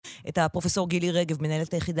את הפרופסור גילי רגב,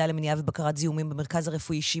 מנהלת היחידה למניעה ובקרת זיהומים במרכז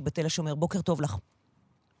הרפואי אישי בתל השומר. בוקר טוב לך.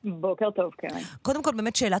 בוקר טוב, כן. קודם כל,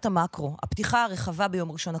 באמת שאלת המקרו. הפתיחה הרחבה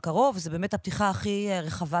ביום ראשון הקרוב, זה באמת הפתיחה הכי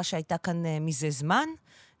רחבה שהייתה כאן מזה זמן,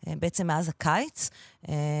 בעצם מאז הקיץ,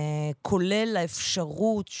 כולל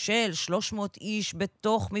האפשרות של 300 איש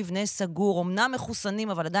בתוך מבנה סגור, אמנם מחוסנים,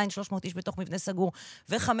 אבל עדיין 300 איש בתוך מבנה סגור,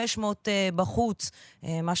 ו500 בחוץ,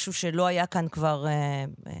 משהו שלא היה כאן כבר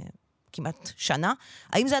כמעט שנה.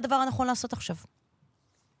 האם זה הדבר הנכון לעשות עכשיו?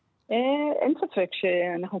 אין ספק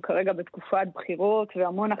שאנחנו כרגע בתקופת בחירות,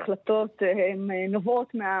 והמון החלטות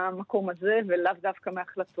נובעות מהמקום הזה, ולאו דווקא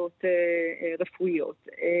מהחלטות רפואיות.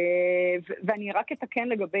 ואני רק אתקן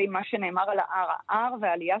לגבי מה שנאמר על ה-R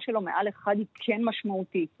והעלייה שלו מעל 1 היא כן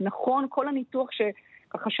משמעותית. נכון, כל הניתוח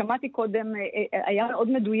שככה שמעתי קודם היה מאוד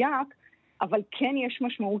מדויק, אבל כן יש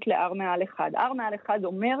משמעות ל-R מעל 1. R מעל 1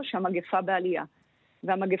 אומר שהמגפה בעלייה.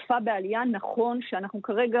 והמגפה בעלייה, נכון שאנחנו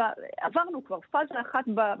כרגע עברנו כבר פאזה אחת,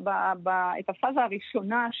 את הפאזה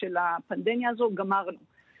הראשונה של הפנדמיה הזו גמרנו.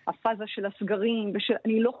 הפאזה של הסגרים,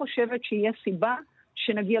 אני לא חושבת שיהיה סיבה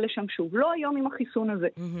שנגיע לשם שוב. לא היום עם החיסון הזה,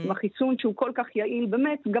 עם החיסון שהוא כל כך יעיל,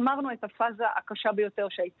 באמת גמרנו את הפאזה הקשה ביותר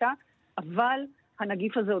שהייתה, אבל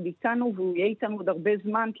הנגיף הזה עוד איתנו, והוא יהיה איתנו עוד הרבה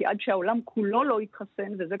זמן, כי עד שהעולם כולו לא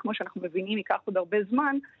יתחסן, וזה כמו שאנחנו מבינים ייקח עוד הרבה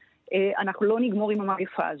זמן, אנחנו לא נגמור עם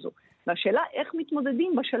המגפה הזו. והשאלה איך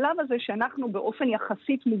מתמודדים בשלב הזה שאנחנו באופן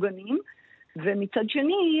יחסית מוגנים, ומצד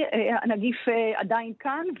שני הנגיף עדיין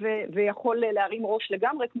כאן ויכול להרים ראש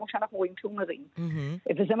לגמרי כמו שאנחנו רואים שהוא מרים.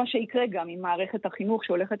 וזה מה שיקרה גם עם מערכת החינוך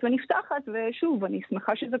שהולכת ונפתחת, ושוב אני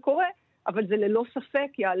שמחה שזה קורה, אבל זה ללא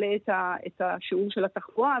ספק יעלה את השיעור של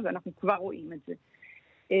התחלואה, ואנחנו כבר רואים את זה.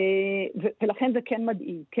 ולכן זה כן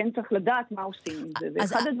מדהים, כן צריך לדעת מה עושים עם זה.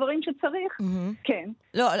 ואחד הדברים שצריך, כן.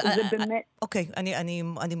 לא, אוקיי, אני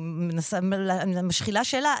משחילה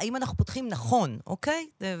שאלה, האם אנחנו פותחים נכון, אוקיי?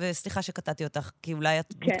 וסליחה שקטעתי אותך, כי אולי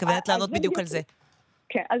את מתכוונת לענות בדיוק על זה.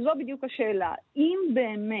 כן, אז זו בדיוק השאלה. אם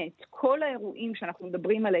באמת כל האירועים שאנחנו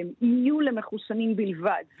מדברים עליהם יהיו למחוסנים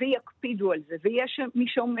בלבד, ויקפידו על זה, ויש מי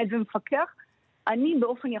שעומד ומפקח, אני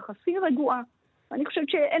באופן יחסי רגועה. אני חושבת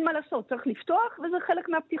שאין מה לעשות, צריך לפתוח, וזה חלק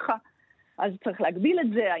מהפתיחה. אז צריך להגביל את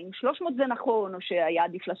זה, האם 300 זה נכון, או שהיה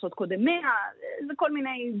עדיף לעשות קודם 100, זה כל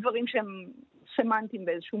מיני דברים שהם סמנטיים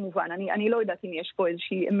באיזשהו מובן. אני לא יודעת אם יש פה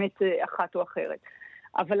איזושהי אמת אחת או אחרת.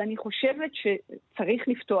 אבל אני חושבת שצריך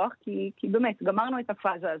לפתוח, כי באמת, גמרנו את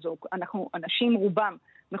הפאזה הזו. אנשים רובם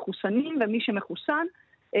מחוסנים, ומי שמחוסן,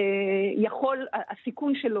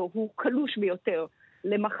 הסיכון שלו הוא קלוש ביותר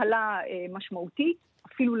למחלה משמעותית,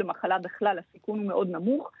 אפילו למחלה בכלל, הסיכון הוא מאוד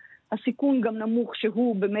נמוך. הסיכון גם נמוך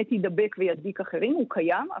שהוא באמת ידבק וידביק אחרים, הוא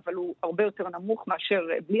קיים, אבל הוא הרבה יותר נמוך מאשר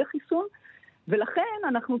בלי החיסון. ולכן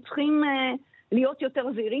אנחנו צריכים להיות יותר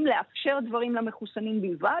זהירים, לאפשר דברים למחוסנים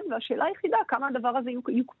בלבד, והשאלה היחידה, כמה הדבר הזה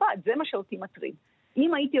יוקפד, זה מה שאותי מטריד.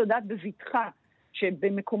 אם הייתי יודעת בבטחה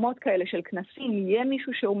שבמקומות כאלה של כנסים יהיה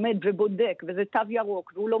מישהו שעומד ובודק, וזה תו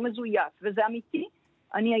ירוק, והוא לא מזויף, וזה אמיתי,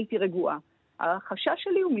 אני הייתי רגועה. החשש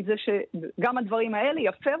שלי הוא מזה שגם הדברים האלה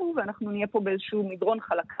יפרו, ואנחנו נהיה פה באיזשהו מדרון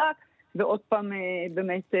חלקלק, ועוד פעם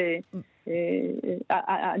באמת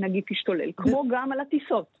הנגיף ישתולל. כמו גם על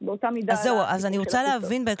הטיסות, באותה מידה. אז זהו, אז אני רוצה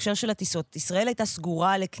להבין בהקשר של הטיסות. ישראל הייתה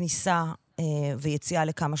סגורה לכניסה ויציאה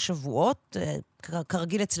לכמה שבועות.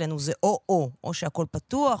 כרגיל אצלנו זה או שהכל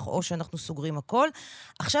פתוח, או שאנחנו סוגרים הכל.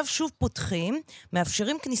 עכשיו שוב פותחים,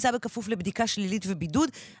 מאפשרים כניסה בכפוף לבדיקה שלילית ובידוד,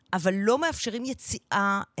 אבל לא מאפשרים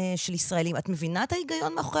יציאה של ישראלים. את מבינה את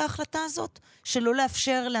ההיגיון מאחורי ההחלטה הזאת? שלא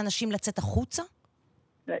לאפשר לאנשים לצאת החוצה?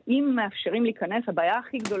 אם מאפשרים להיכנס, הבעיה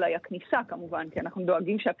הכי גדולה היא הכניסה כמובן, כי אנחנו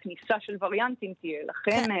דואגים שהכניסה של וריאנטים תהיה.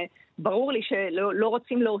 לכן ברור לי שלא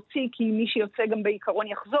רוצים להוציא, כי מי שיוצא גם בעיקרון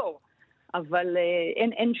יחזור. אבל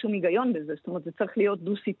אין שום היגיון בזה, זאת אומרת, זה צריך להיות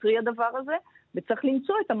דו-סטרי הדבר הזה, וצריך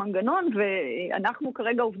למצוא את המנגנון, ואנחנו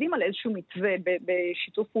כרגע עובדים על איזשהו מתווה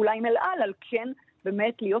בשיתוף פעולה עם אל-על, על כן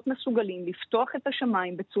באמת להיות מסוגלים לפתוח את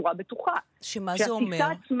השמיים בצורה בטוחה. שמה זה אומר?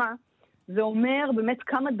 שהטיסה עצמה, זה אומר באמת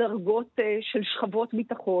כמה דרגות של שכבות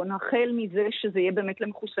ביטחון, החל מזה שזה יהיה באמת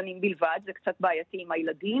למחוסנים בלבד, זה קצת בעייתי עם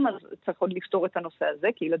הילדים, אז צריך עוד לפתור את הנושא הזה,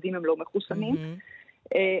 כי ילדים הם לא מחוסנים.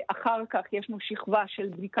 אחר כך יש לנו שכבה של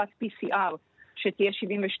בדיקת PCR שתהיה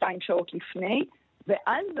 72 שעות לפני,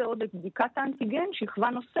 ואז ועוד את בדיקת האנטיגן, שכבה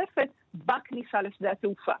נוספת בכניסה לשדה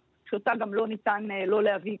התעופה, שאותה גם לא ניתן לא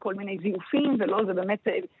להביא כל מיני זיופים, ולא, זה באמת,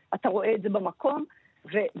 אתה רואה את זה במקום,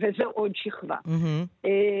 וזה עוד שכבה.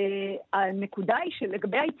 הנקודה היא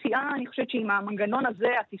שלגבי היציאה, אני חושבת שעם המנגנון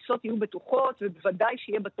הזה הטיסות יהיו בטוחות, ובוודאי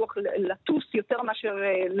שיהיה בטוח לטוס יותר מאשר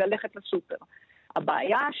ללכת לסופר.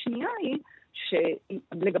 הבעיה השנייה היא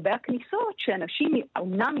שלגבי הכניסות, שאנשים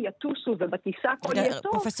אומנם יטוסו ובטיסה הכל יהיה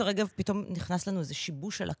טוב. פרופסור רגב, פתאום נכנס לנו איזה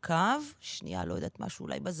שיבוש על הקו, שנייה, לא יודעת משהו,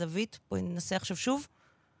 אולי בזווית, בואי ננסה עכשיו שוב.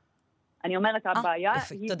 אני אומרת, הבעיה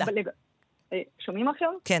היא... תודה. שומעים עכשיו?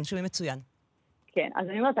 כן, שומעים מצוין. כן, אז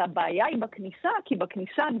אני אומרת, הבעיה היא בכניסה, כי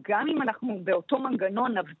בכניסה, גם אם אנחנו באותו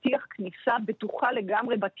מנגנון נבטיח כניסה בטוחה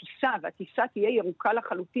לגמרי בטיסה, והטיסה תהיה ירוקה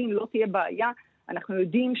לחלוטין, לא תהיה בעיה, אנחנו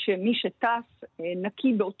יודעים שמי שטס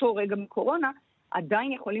נקי באותו רגע מקורונה,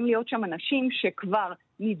 עדיין יכולים להיות שם אנשים שכבר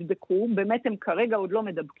נדבקו, באמת הם כרגע עוד לא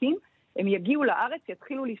מדבקים, הם יגיעו לארץ,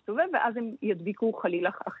 יתחילו להסתובב, ואז הם ידביקו חלילה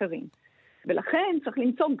אחרים. ולכן צריך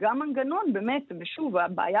למצוא גם מנגנון, באמת, ושוב,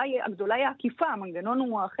 הבעיה הגדולה היא העקיפה, המנגנון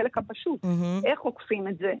הוא החלק הפשוט. איך עוקפים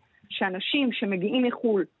את זה? שאנשים שמגיעים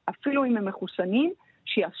מחול, אפילו אם הם מחוסנים,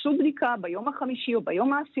 שיעשו בדיקה ביום החמישי או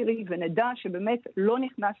ביום העשירי, ונדע שבאמת לא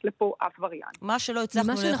נכנס לפה אף וריאנט. מה שלא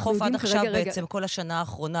הצלחנו לאכוף עד עכשיו בעצם, כל השנה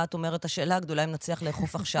האחרונה, את אומרת, השאלה הגדולה אם נצליח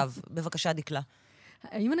לאכוף עכשיו. בבקשה, דקלה.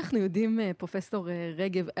 האם אנחנו יודעים, פרופסור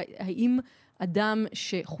רגב, האם אדם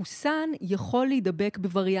שחוסן יכול להידבק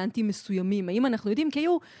בווריאנטים מסוימים? האם אנחנו יודעים? כי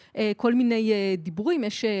היו כל מיני דיבורים,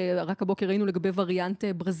 יש רק הבוקר ראינו לגבי וריאנט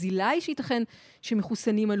ברזילאי שייתכן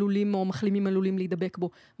שמחוסנים עלולים או מחלימים עלולים להידבק בו.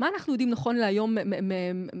 מה אנחנו יודעים נכון להיום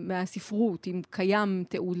מהספרות, אם קיים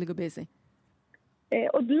תיעוד לגבי זה?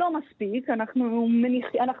 עוד לא מספיק,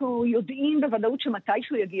 אנחנו יודעים בוודאות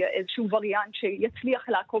שמתישהו יגיע איזשהו וריאנט שיצליח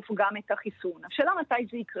לעקוף גם את החיסון. השאלה מתי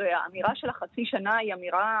זה יקרה, האמירה של החצי שנה היא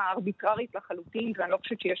אמירה ארביטררית לחלוטין, ואני לא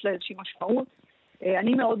חושבת שיש לה איזושהי משמעות.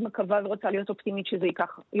 אני מאוד מקווה ורוצה להיות אופטימית שזה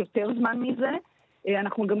ייקח יותר זמן מזה.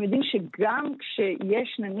 אנחנו גם יודעים שגם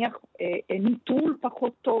כשיש נניח ניטול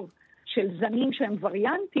פחות טוב של זנים שהם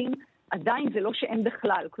וריאנטים, עדיין זה לא שאין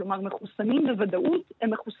בכלל, כלומר מחוסנים בוודאות,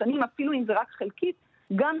 הם מחוסנים אפילו אם זה רק חלקית,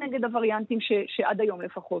 גם נגד הווריאנטים שעד היום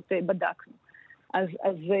לפחות בדקנו.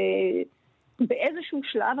 אז באיזשהו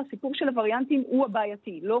שלב הסיפור של הווריאנטים הוא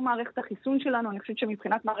הבעייתי, לא מערכת החיסון שלנו, אני חושבת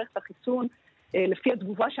שמבחינת מערכת החיסון, לפי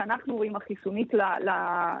התגובה שאנחנו רואים החיסונית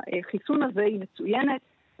לחיסון הזה היא מצוינת,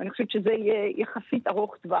 ואני חושבת שזה יהיה יחסית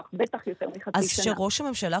ארוך טווח, בטח יותר מחצי שנה. אז שראש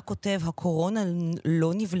הממשלה כותב, הקורונה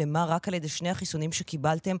לא נבלמה רק על ידי שני החיסונים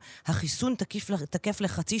שקיבלתם, החיסון תקף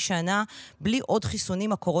לחצי שנה, בלי עוד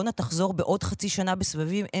חיסונים, הקורונה תחזור בעוד חצי שנה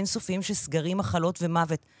בסבבים אינסופיים שסגרים מחלות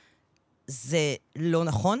ומוות. זה לא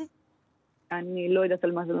נכון? אני לא יודעת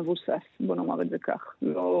על מה זה מבוסס, בוא נאמר את זה כך.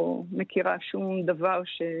 לא מכירה שום דבר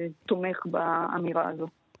שתומך באמירה הזו.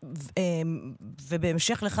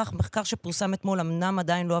 ובהמשך לכך, מחקר שפורסם אתמול, אמנם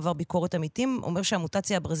עדיין לא עבר ביקורת עמיתים, אומר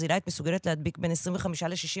שהמוטציה הברזילאית מסוגלת להדביק בין 25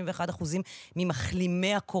 ל-61%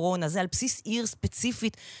 ממחלימי הקורונה. זה על בסיס עיר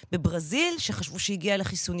ספציפית בברזיל, שחשבו שהגיעה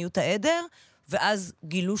לחיסוניות העדר, ואז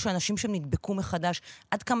גילו שאנשים שם נדבקו מחדש.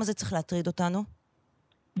 עד כמה זה צריך להטריד אותנו?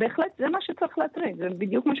 בהחלט, זה מה שצריך להטריד, זה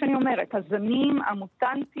בדיוק מה שאני אומרת. הזנים,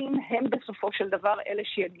 המוטנטים, הם בסופו של דבר אלה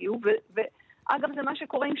שיגיעו, אגב, זה מה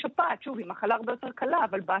שקורה עם שפעת, שוב, היא מחלה הרבה יותר קלה,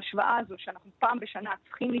 אבל בהשוואה הזו שאנחנו פעם בשנה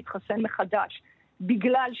צריכים להתחסן מחדש,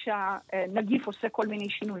 בגלל שהנגיף עושה כל מיני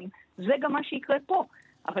שינויים, זה גם מה שיקרה פה.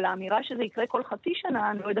 אבל האמירה שזה יקרה כל חצי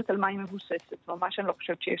שנה, אני לא יודעת על מה היא מבוססת. ממש אני לא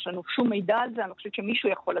חושבת שיש לנו שום מידע על זה, אני לא חושבת שמישהו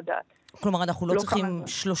יכול לדעת. כלומר, אנחנו לא צריכים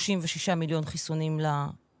 36 מיליון חיסונים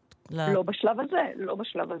לא בשלב הזה, לא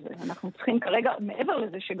בשלב הזה. אנחנו צריכים כרגע, מעבר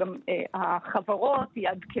לזה שגם החברות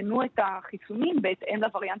יעדכנו את החיסונים בהתאם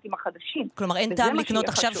לווריאנטים החדשים. כלומר, אין טעם לקנות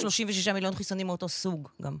עכשיו 36 מיליון חיסונים מאותו סוג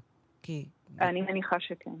גם. אני מניחה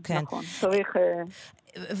שכן, נכון. צריך...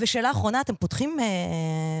 ושאלה אחרונה, אתם פותחים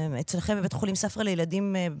אצלכם בבית חולים ספרא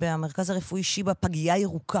לילדים במרכז הרפואי שיבא פגייה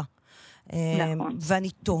ירוקה. נכון. ואני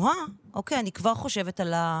תוהה, אוקיי, אני כבר חושבת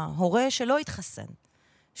על ההורה שלא התחסן.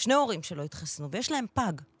 שני הורים שלא התחסנו, ויש להם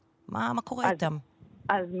פג. מה קורה איתם?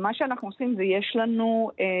 אז מה שאנחנו עושים זה, יש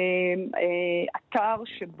לנו אתר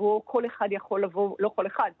שבו כל אחד יכול לבוא, לא כל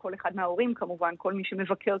אחד, כל אחד מההורים כמובן, כל מי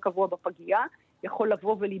שמבקר קבוע בפגייה, יכול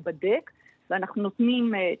לבוא ולהיבדק, ואנחנו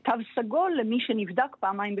נותנים תו סגול למי שנבדק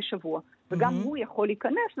פעמיים בשבוע. וגם הוא יכול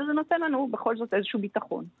להיכנס, וזה נותן לנו בכל זאת איזשהו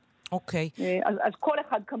ביטחון. אוקיי. אז כל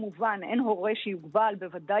אחד כמובן, אין הורה שיוגבל,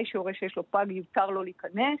 בוודאי שהורה שיש לו פג יותר לו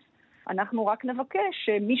להיכנס, אנחנו רק נבקש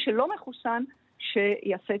שמי שלא מחוסן,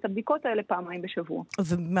 שיעשה את הבדיקות האלה פעמיים בשבוע.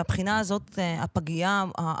 ומהבחינה הזאת, הפגייה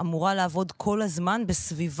אמורה לעבוד כל הזמן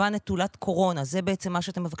בסביבה נטולת קורונה. זה בעצם מה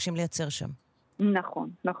שאתם מבקשים לייצר שם. נכון,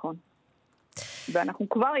 נכון. ואנחנו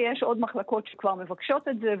כבר, יש עוד מחלקות שכבר מבקשות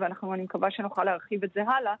את זה, ואני מקווה שנוכל להרחיב את זה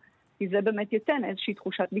הלאה, כי זה באמת ייתן איזושהי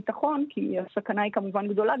תחושת ביטחון, כי הסכנה היא כמובן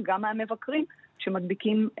גדולה גם מהמבקרים,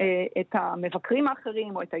 שמדביקים את המבקרים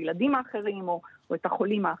האחרים, או את הילדים האחרים, או את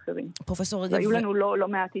החולים האחרים. פרופסור רגב... והיו לנו לא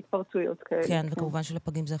מעט התפרצויות כאלה. כן, וכמובן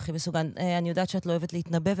שלפגים זה הכי מסוגן. אני יודעת שאת לא אוהבת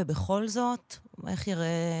להתנבא, ובכל זאת, איך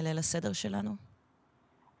יראה ליל הסדר שלנו?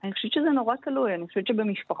 אני חושבת שזה נורא תלוי. אני חושבת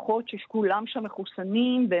שבמשפחות שכולם שם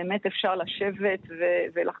מחוסנים, באמת אפשר לשבת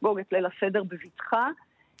ולחגוג את ליל הסדר בבטחה.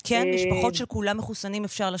 כן, משפחות של כולם מחוסנים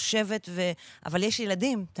אפשר לשבת, אבל יש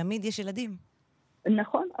ילדים, תמיד יש ילדים.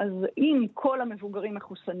 נכון, אז אם כל המבוגרים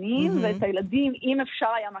מחוסנים, ואת הילדים, אם אפשר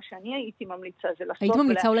היה מה שאני הייתי ממליצה, זה לעשות... היית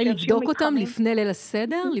ממליצה אולי לבדוק אותם לפני ליל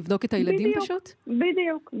הסדר? לבדוק את הילדים פשוט?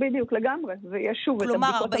 בדיוק, לגמרי. ויש שוב את כלומר,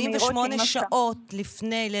 הבדיקות המהירות... 48 שעות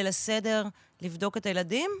לפני ליל הסדר לבדוק את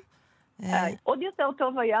הילדים? עוד יותר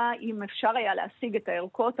טוב היה אם אפשר היה להשיג את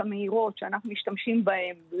הערכות המהירות שאנחנו משתמשים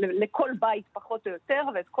בהן לכל בית פחות או יותר,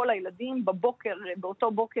 ואת כל הילדים בבוקר,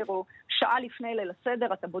 באותו בוקר או שעה לפני ליל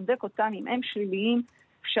הסדר, אתה בודק אותם אם הם שליליים,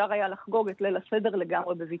 אפשר היה לחגוג את ליל הסדר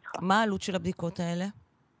לגמרי בבטחה. מה העלות של הבדיקות האלה?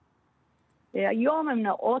 היום הן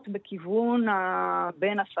נעות בכיוון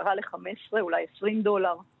בין 10 ל-15, אולי $20.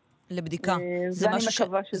 לבדיקה. זה משהו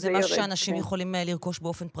שאנשים יכולים לרכוש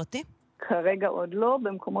באופן פרטי? כרגע עוד לא,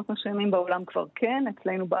 במקומות מסוימים בעולם כבר כן,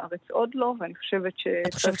 אצלנו בארץ עוד לא, ואני חושבת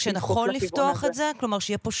את חושבת שנכון לפתוח את זה? כלומר,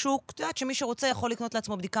 שיהיה פה שוק, את יודעת שמי שרוצה יכול לקנות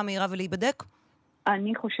לעצמו בדיקה מהירה ולהיבדק?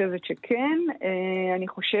 אני חושבת שכן, אני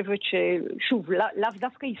חושבת ששוב, לאו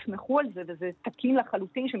דווקא יסמכו על זה, וזה תקין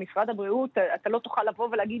לחלוטין שמשרד הבריאות, אתה לא תוכל לבוא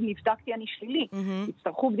ולהגיד, נבדקתי אני שלילי.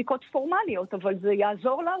 יצטרכו בדיקות פורמליות, אבל זה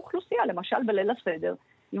יעזור לאוכלוסייה, למשל בליל הסדר.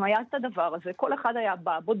 אם היה את הדבר הזה, כל אחד היה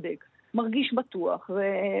בא, בודק, מרגיש בטוח,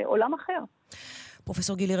 ועולם אחר.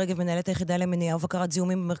 פרופסור גילי רגב, מנהלת היחידה למניעה ובקרת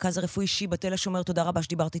זיהומים במרכז הרפואי בתל השומר, תודה רבה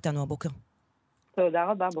שדיברת איתנו הבוקר. תודה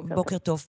רבה, בוקר טוב.